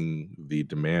increasing the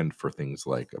demand for things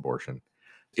like abortion.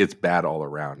 It's bad all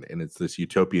around. And it's this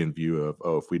utopian view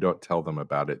of, if we don't tell them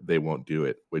about it, they won't do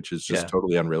it, which is just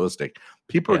totally unrealistic.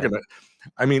 People are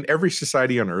every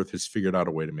society on earth has figured out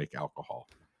a way to make alcohol,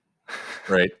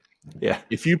 right? Yeah.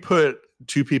 If you put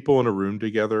two people in a room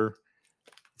together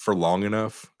for long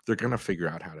enough, they're going to figure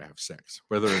out how to have sex,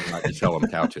 whether or not you tell them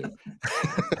how to.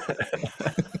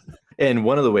 And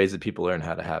one of the ways that people learn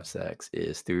how to have sex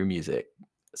is through music.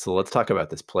 So let's talk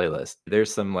about this playlist.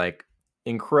 There's some like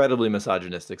incredibly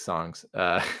misogynistic songs.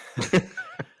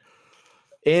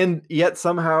 And yet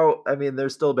somehow, I mean, they're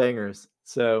still bangers.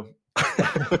 So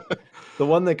the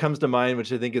one that comes to mind,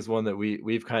 which I think is one that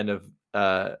we've kind of,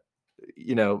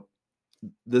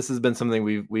 this has been something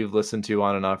we've listened to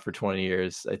on and off for 20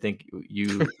 years. I think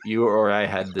you or I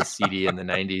had this CD in the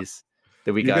 90s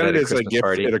that we got at a Christmas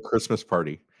party. At a Christmas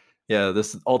party. Yeah,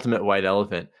 this Ultimate White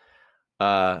Elephant.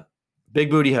 Big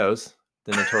Booty Hose,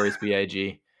 the Notorious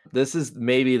B.I.G. This is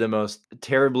maybe the most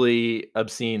terribly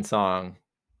obscene song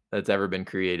that's ever been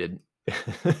created.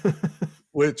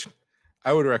 Which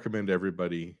I would recommend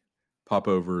everybody pop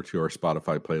over to our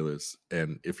Spotify playlist.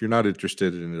 And if you're not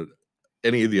interested in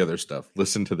any of the other stuff,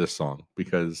 listen to this song,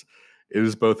 because it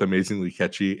is both amazingly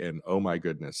catchy and, oh my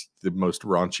goodness, the most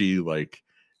raunchy, like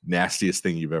nastiest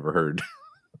thing you've ever heard.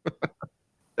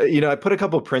 I put a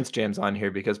couple Prince jams on here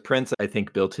because Prince, I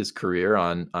think, built his career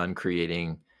on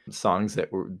creating songs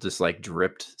that were just like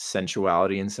dripped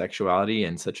sensuality and sexuality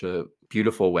in such a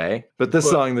beautiful way. But this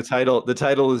song, the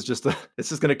title is just it's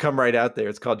just going to come right out there.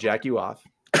 It's called Jack You Off.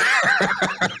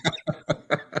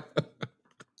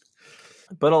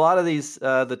 But a lot of these,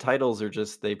 the titles are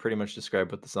just, they pretty much describe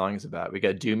what the song is about. We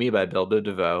got Do Me by Bilbo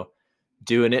DeVoe,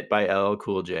 Doing It by LL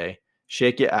Cool J,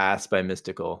 Shake Your Ass by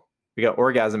Mystical. We got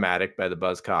Orgasmatic by the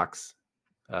Buzzcocks,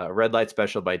 Red Light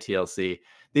Special by TLC.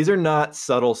 These are not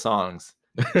subtle songs.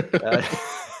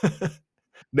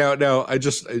 Now, I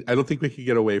don't think we could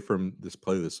get away from this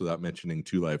playlist without mentioning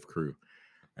Two Live Crew.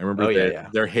 I remember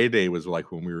their heyday was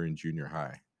like when we were in junior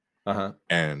high. Uh-huh.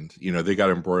 And, they got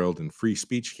embroiled in free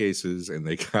speech cases and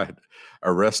they got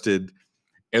arrested.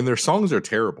 And their songs are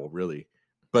terrible, really.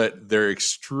 But they're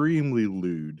extremely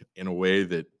lewd in a way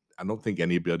that I don't think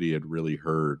anybody had really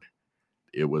heard.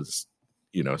 It was,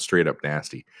 straight up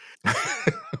nasty.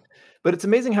 But it's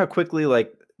amazing how quickly,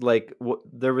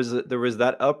 there was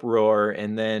that uproar,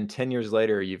 and then 10 years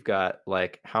later, you've got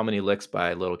like How Many Licks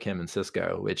by Lil' Kim and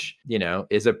Cisco, which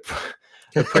is a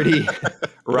pretty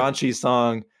raunchy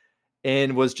song,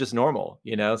 and was just normal,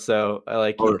 So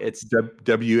it's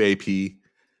WAP,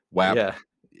 WAP.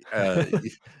 Yeah.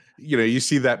 You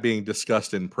see that being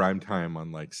discussed in prime time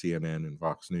on like CNN and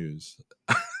Fox News,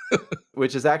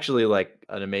 which is actually like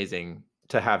an amazing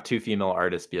to have two female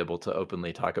artists be able to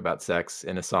openly talk about sex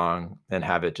in a song and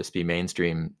have it just be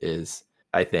mainstream is,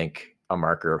 I think, a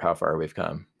marker of how far we've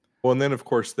come. Well, and then of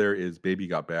course there is Baby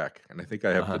Got Back, and I think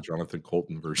I have the Jonathan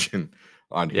Colton version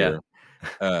on here.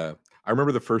 I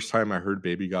remember the first time I heard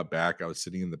Baby Got Back, I was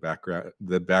sitting in the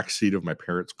back seat of my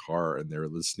parents' car, and they were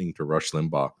listening to Rush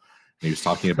Limbaugh. And he was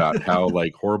talking about how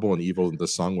like horrible and evil the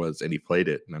song was, and he played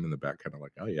it, and I'm in the back kind of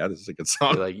like, oh yeah, this is a good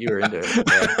song. You're like, you were into it.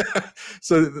 Yeah.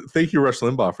 So thank you, Rush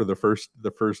Limbaugh, for the first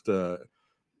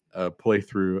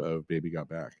playthrough of Baby Got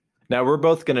Back. Now we're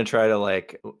both going to try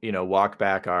to walk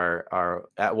back our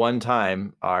at one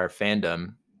time our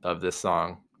fandom of this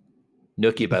song,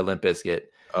 Nookie by Limp Bizkit.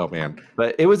 Oh man.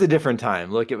 But it was a different time.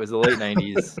 Look, it was the late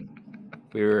 90s.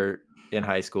 We were in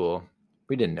high school.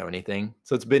 We didn't know anything.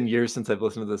 So it's been years since I've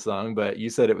listened to this song, but you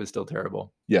said it was still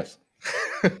terrible. Yes.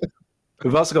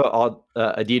 We've also got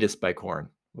Adidas by Korn,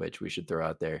 which we should throw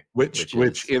out there. Which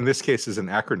in this case is an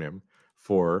acronym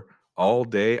for All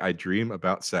Day I Dream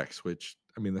About Sex, which,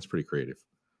 I mean, that's pretty creative.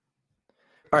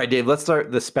 All right, Dave, let's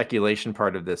start the speculation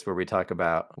part of this where we talk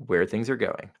about where things are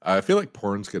going. I feel like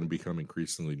porn's going to become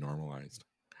increasingly normalized.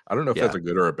 I don't know if that's a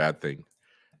good or a bad thing.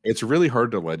 It's really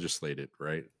hard to legislate it,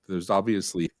 right? There's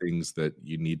obviously things that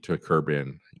you need to curb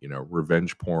in,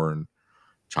 revenge porn,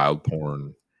 child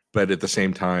porn. But at the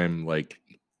same time, like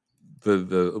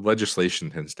the legislation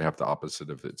tends to have the opposite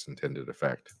of its intended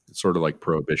effect. It's sort of like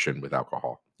prohibition with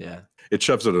alcohol. Yeah. It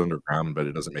shoves it underground, but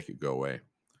it doesn't make it go away.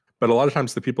 But a lot of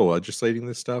times the people legislating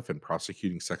this stuff and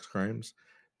prosecuting sex crimes,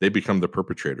 they become the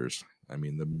perpetrators. I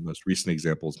mean, the most recent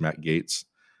example is Matt Gaetz,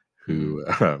 who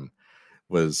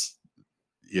was,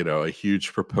 a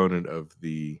huge proponent of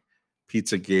the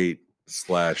Pizzagate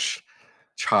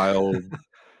 / child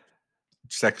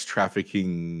sex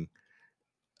trafficking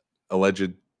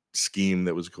alleged scheme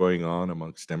that was going on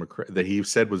amongst Democrats, that he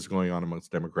said was going on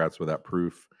amongst Democrats without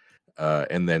proof.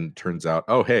 And then turns out,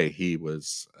 oh, hey, he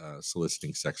was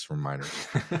soliciting sex from minors.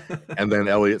 And then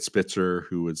Elliot Spitzer,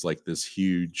 who was like this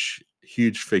huge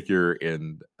figure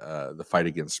in the fight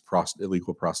against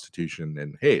illegal prostitution.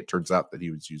 And hey, it turns out that he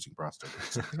was using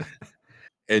prostitutes.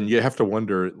 And you have to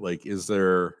wonder, like, is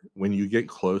there, when you get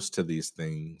close to these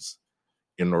things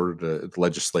in order to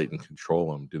legislate and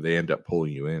control them? Do they end up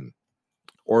pulling you in?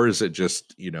 Or is it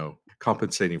just,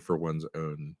 compensating for one's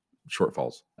own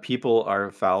shortfalls? People are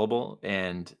fallible,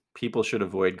 and people should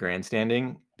avoid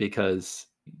grandstanding because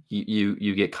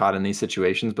you get caught in these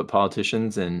situations, but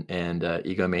politicians and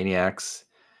egomaniacs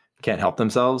can't help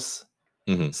themselves.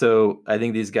 Mhm. So I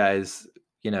think these guys,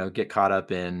 get caught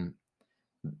up in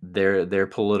their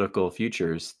political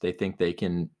futures. They think they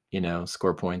can,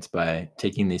 score points by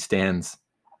taking these stands,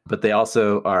 but they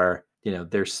also are,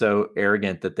 they're so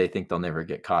arrogant that they think they'll never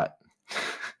get caught.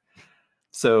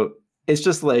 So it's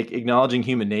just like acknowledging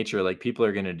human nature. Like, people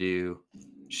are going to do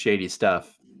shady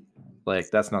stuff. Like,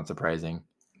 that's not surprising.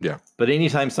 Yeah. But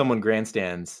anytime someone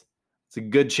grandstands, it's a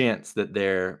good chance that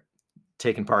they're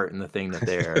taking part in the thing that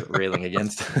they're railing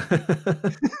against.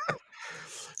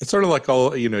 It's sort of like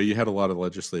you had a lot of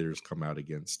legislators come out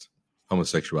against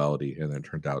homosexuality, and then it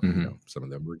turned out, Mhm. some of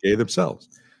them were gay themselves.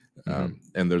 Mhm.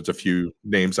 And there's a few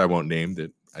names I won't name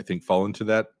that I think fall into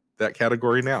that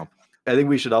category now. I think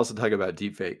we should also talk about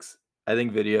deepfakes. I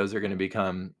think videos are going to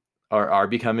become are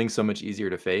becoming so much easier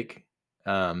to fake.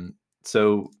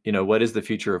 So, what is the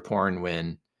future of porn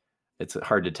when it's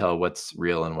hard to tell what's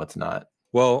real and what's not?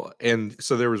 Well, and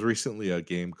so there was recently a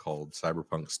game called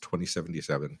Cyberpunk's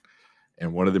 2077,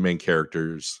 and one of the main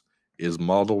characters is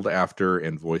modeled after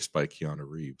and voiced by Keanu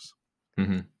Reeves.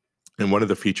 Mhm. And one of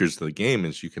the features of the game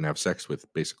is you can have sex with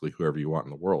basically whoever you want in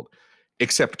the world,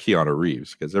 except Keanu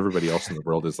Reeves, because everybody else in the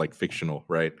world is like fictional,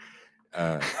 right?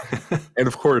 And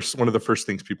of course, one of the first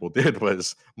things people did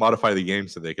was modify the game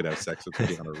so they could have sex with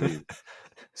Keanu Reeves.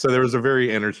 So there was a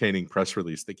very entertaining press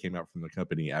release that came out from the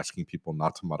company asking people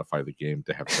not to modify the game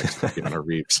to have sex with Keanu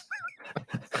Reeves.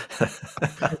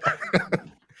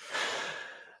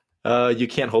 You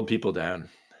can't hold people down.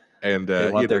 And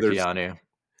They want their there's Keanu.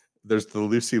 the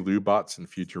Lucy Liu bots in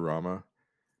Futurama,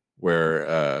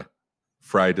 where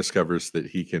Fry discovers that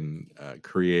he can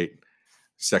create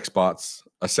a sex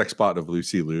bot of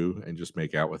Lucy Liu, and just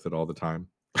make out with it all the time.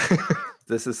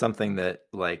 This is something that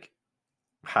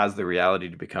has the reality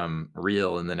to become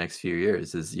real in the next few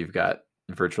years. Is you've got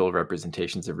virtual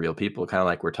representations of real people, kind of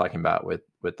like we're talking about with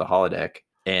the holodeck.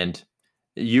 And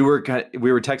we were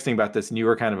texting about this, and you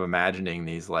were kind of imagining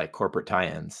these like corporate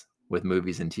tie-ins with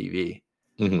movies and TV,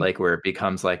 Mhm. like where it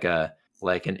becomes like an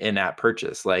in-app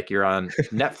purchase. Like, you're on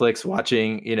Netflix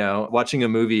watching a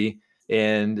movie,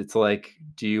 and it's like,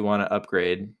 do you want to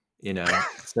upgrade?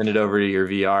 Send it over to your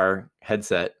VR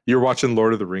headset. You're watching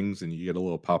Lord of the Rings, and you get a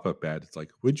little pop-up ad. It's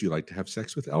like, would you like to have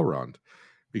sex with Elrond?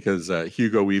 Because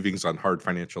Hugo Weaving's on hard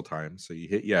financial times. So you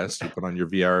hit yes, you put on your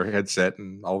VR headset,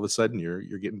 and all of a sudden you're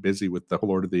getting busy with the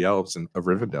Lord of the Elves and of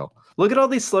Rivendell. Look at all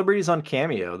these celebrities on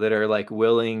Cameo that are like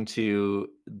willing to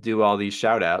do all these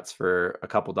shout outs for a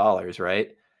couple dollars,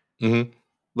 right? Mm-hmm.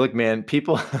 Look, man,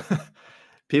 people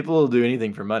will do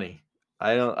anything for money.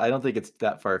 I don't think it's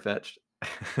that far fetched.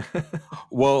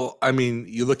 Well, I mean,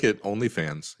 you look at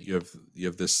OnlyFans. You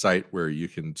have this site where you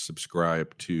can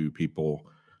subscribe to people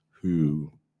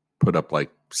who put up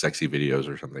like sexy videos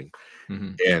or something,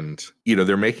 Mhm. and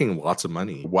they're making lots of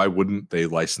money. Why wouldn't they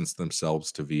license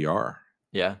themselves to VR?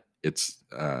 Yeah. It's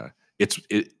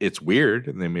weird,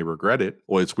 and they may regret it.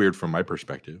 Well, it's weird from my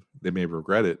perspective. They may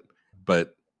regret it,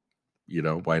 but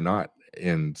why not?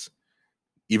 And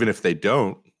even if they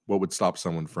don't, what would stop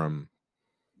someone from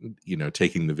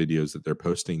taking the videos that they're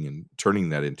posting and turning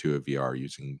that into a VR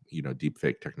using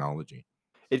deepfake technology?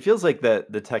 It feels like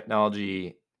that the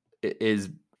technology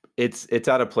it's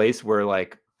at a place where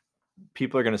like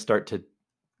people are going to start to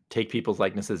take people's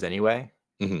likenesses anyway.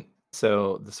 Mhm.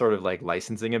 So the sort of like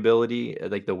licensing ability,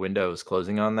 like the window is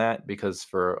closing on that, because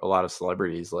for a lot of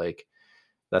celebrities, like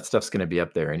that stuff's going to be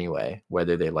up there anyway,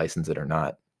 whether they license it or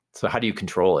not. So how do you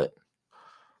control it?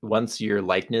 Once your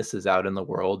likeness is out in the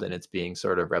world and it's being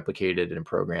sort of replicated and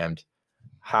programmed,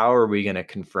 how are we going to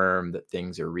confirm that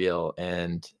things are real?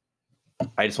 And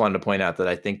I just wanted to point out that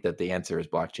I think that the answer is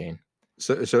blockchain.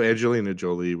 So Angelina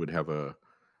Jolie would have a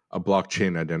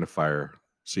blockchain identifier,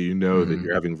 so that Mhm.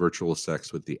 you're having virtual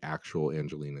sex with the actual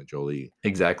Angelina Jolie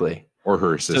Exactly. or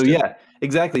her So assistant. yeah,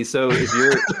 exactly. So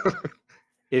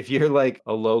if you're like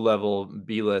a low level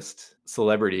B-list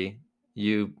celebrity,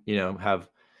 you have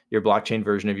your blockchain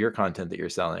version of your content that you're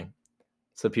selling,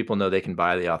 so people know they can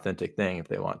buy the authentic thing if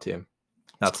they want to,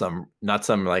 not some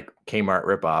like Kmart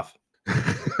ripoff.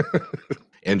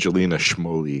 Angelina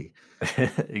Schmoly.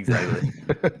 Exactly.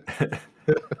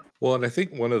 Well, and I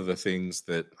think one of the things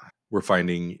that we're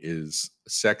finding is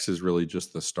sex is really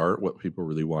just the start. What people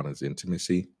really want is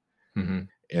intimacy. Mhm.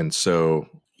 And so,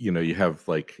 you have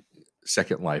like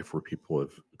Second Life, where people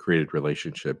have created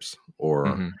relationships, or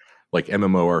Mhm. like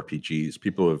MMORPGs.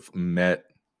 People have met,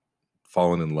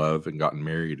 fallen in love, and gotten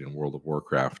married in World of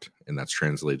Warcraft, and that's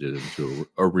translated into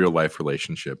a real life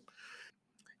relationship.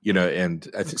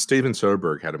 And I think Steven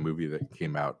Soderbergh had a movie that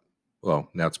came out. Well,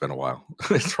 now it's been a while.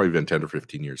 It's probably been 10 or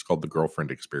 15 years, called The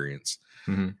Girlfriend Experience,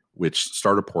 which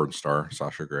starred a porn star,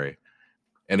 Sasha Grey.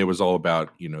 And it was all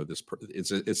about,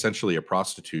 it's essentially a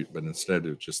prostitute, but instead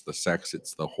of just the sex,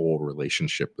 it's the whole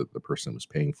relationship that the person was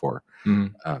paying for.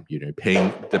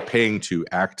 Paying to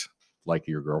act like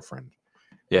your girlfriend.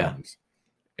 Yeah.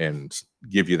 And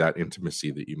give you that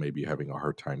intimacy that you may be having a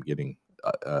hard time getting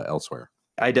elsewhere.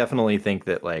 I definitely think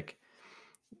that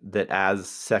that as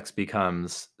sex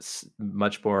becomes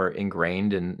much more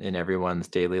ingrained in everyone's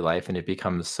daily life, and it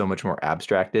becomes so much more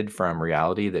abstracted from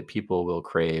reality, that people will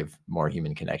crave more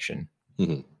human connection.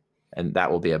 And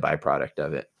that will be a byproduct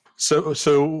of it.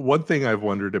 So one thing I've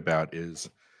wondered about is,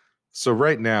 so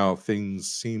right now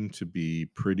things seem to be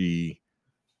pretty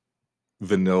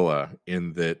vanilla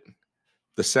in that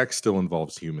the sex still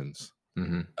involves humans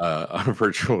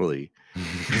virtually.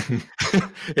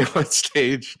 At what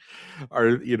stage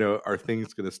are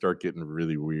things going to start getting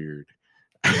really weird?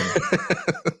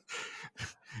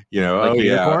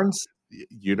 Unicorns?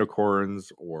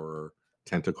 Unicorns or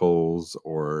tentacles,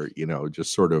 or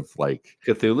just sort of like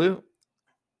Cthulhu.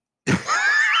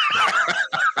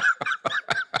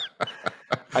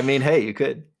 I mean, hey, you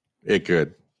could. It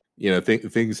could.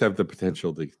 Things have the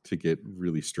potential to get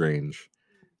really strange.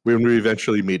 When we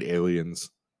eventually meet aliens,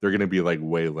 they're going to be like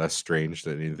way less strange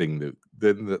than anything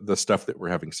than the stuff that we're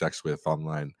having sex with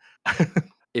online.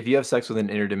 If you have sex with an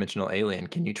interdimensional alien,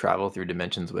 can you travel through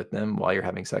dimensions with them while you're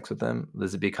having sex with them?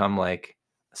 Does it become like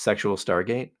sexual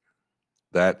Stargate?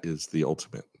 That is the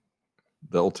ultimate.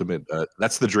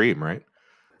 That's the dream, right?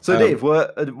 So, Dave,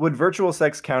 would virtual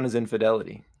sex count as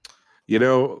infidelity?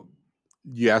 You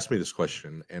asked me this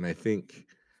question, and I think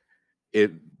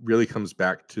it really comes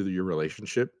back to your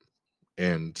relationship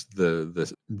and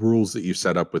the rules that you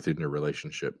set up within your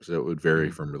relationship. So it would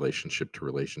vary from relationship to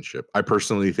relationship. I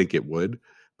personally think it would,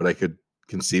 but I could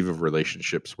conceive of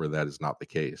relationships where that is not the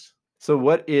case. So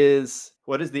what is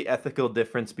the ethical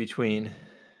difference between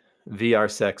VR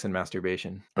sex and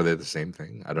masturbation? Are they the same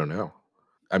thing? I don't know.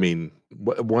 I mean,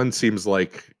 one seems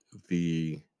like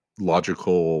the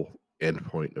logical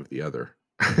endpoint of the other.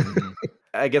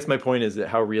 I guess my point is that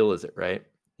how real is it, right?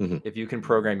 If you can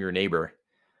program your neighbor,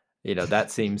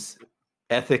 that seems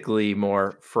ethically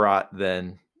more fraught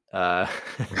than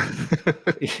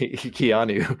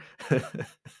Keanu.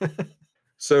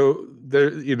 So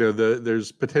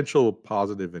there's potential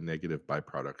positive and negative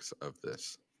byproducts of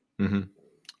this.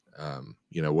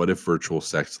 What if virtual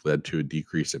sex led to a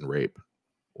decrease in rape,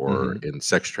 or in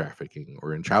sex trafficking,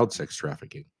 or in child sex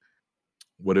trafficking?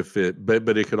 What if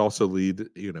but it could also lead,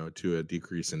 to a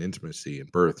decrease in intimacy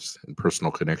and births and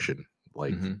personal connection.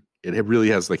 Like it really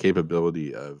has the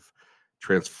capability of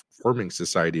transforming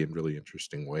society in really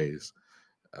interesting ways.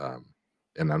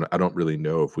 And I don't really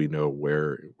know if we know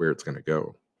where it's going to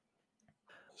go.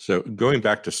 So going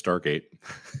back to Stargate,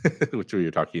 which we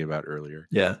were talking about earlier.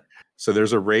 Yeah. So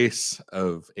there's a race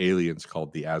of aliens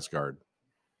called the Asgard,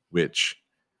 which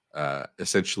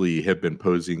essentially have been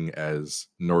posing as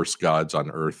Norse gods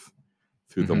on Earth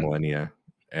through the millennia.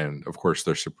 And of course,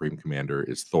 their supreme commander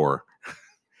is Thor.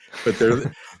 But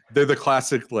they're the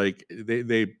classic, like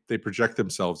they project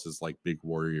themselves as like big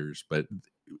warriors, but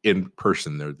in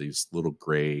person they're these little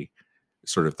gray,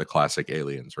 sort of the classic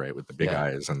aliens, right, with the big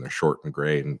eyes, and they're short and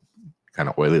gray and kind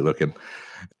of oily looking.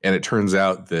 And it turns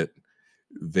out that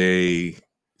they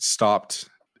stopped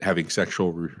having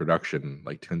sexual reproduction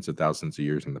like tens of thousands of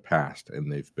years in the past,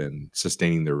 and they've been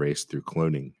sustaining their race through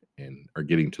cloning, and are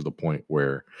getting to the point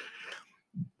where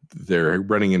they're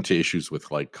running into issues with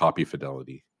like copy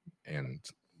fidelity, and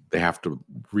they have to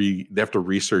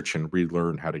research and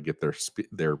relearn how to get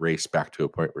their race back to a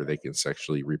point where they can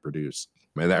sexually reproduce.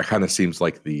 And that kind of seems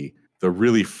like the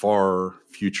really far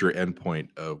future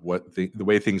endpoint of what the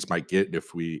way things might get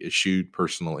if we eschewed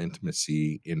personal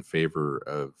intimacy in favor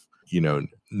of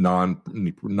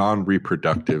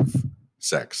non-reproductive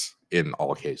sex in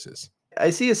all cases.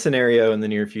 I see a scenario in the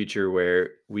near future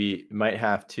where we might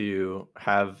have to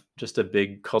have just a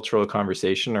big cultural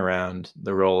conversation around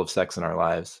the role of sex in our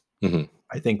lives. I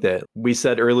think that we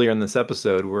said earlier in this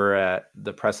episode, we're at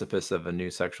the precipice of a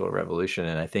new sexual revolution.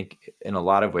 And I think in a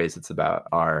lot of ways, it's about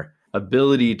our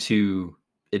ability to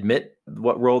admit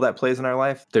what role that plays in our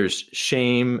life. There's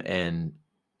shame and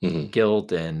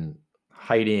guilt and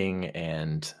hiding,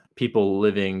 and people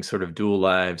living sort of dual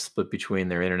lives split between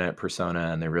their internet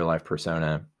persona and their real life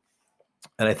persona.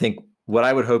 And I think what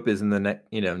I would hope is in the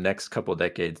next couple of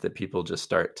decades that people just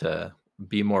start to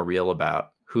be more real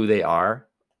about who they are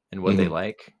and what they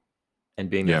like and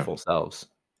being their full selves.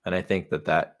 And I think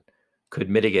that could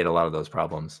mitigate a lot of those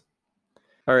problems.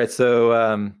 All right.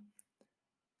 So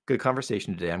good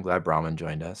conversation today. I'm glad Brahman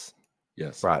joined us.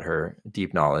 Yes. Brought her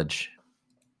deep knowledge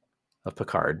of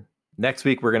Picard. Next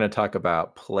week, we're going to talk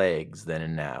about plagues then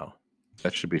and now.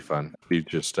 That should be fun.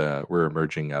 We're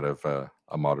emerging out of a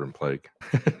modern plague.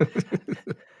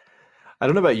 I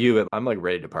don't know about you, but I'm like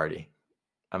ready to party.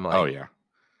 I'm like, oh yeah.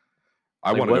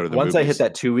 I want to go to the once movies. I hit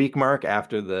that 2-week mark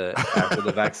after the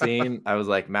vaccine, I was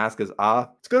like, mask is off.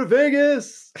 Let's go to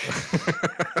Vegas.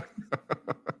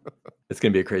 It's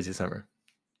going to be a crazy summer.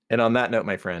 And on that note,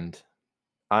 my friend,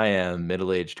 I am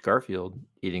middle-aged Garfield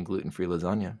eating gluten-free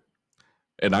lasagna.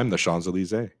 And I'm the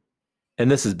Champs-Elysees. And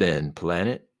this has been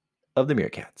Planet of the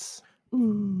Meerkats.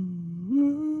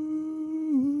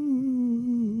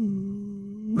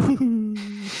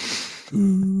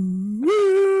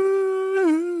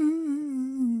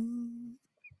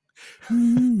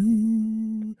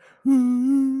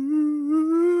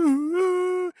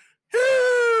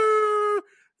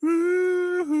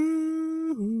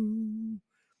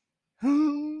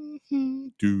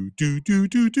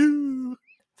 Do.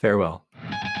 Farewell.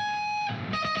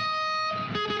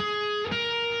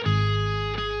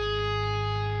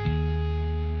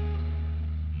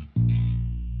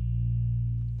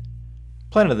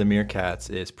 Planet of the Meerkats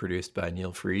is produced by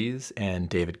Neil Freeze and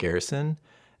David Garrison,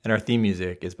 and our theme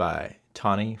music is by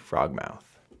Tawny Frogmouth.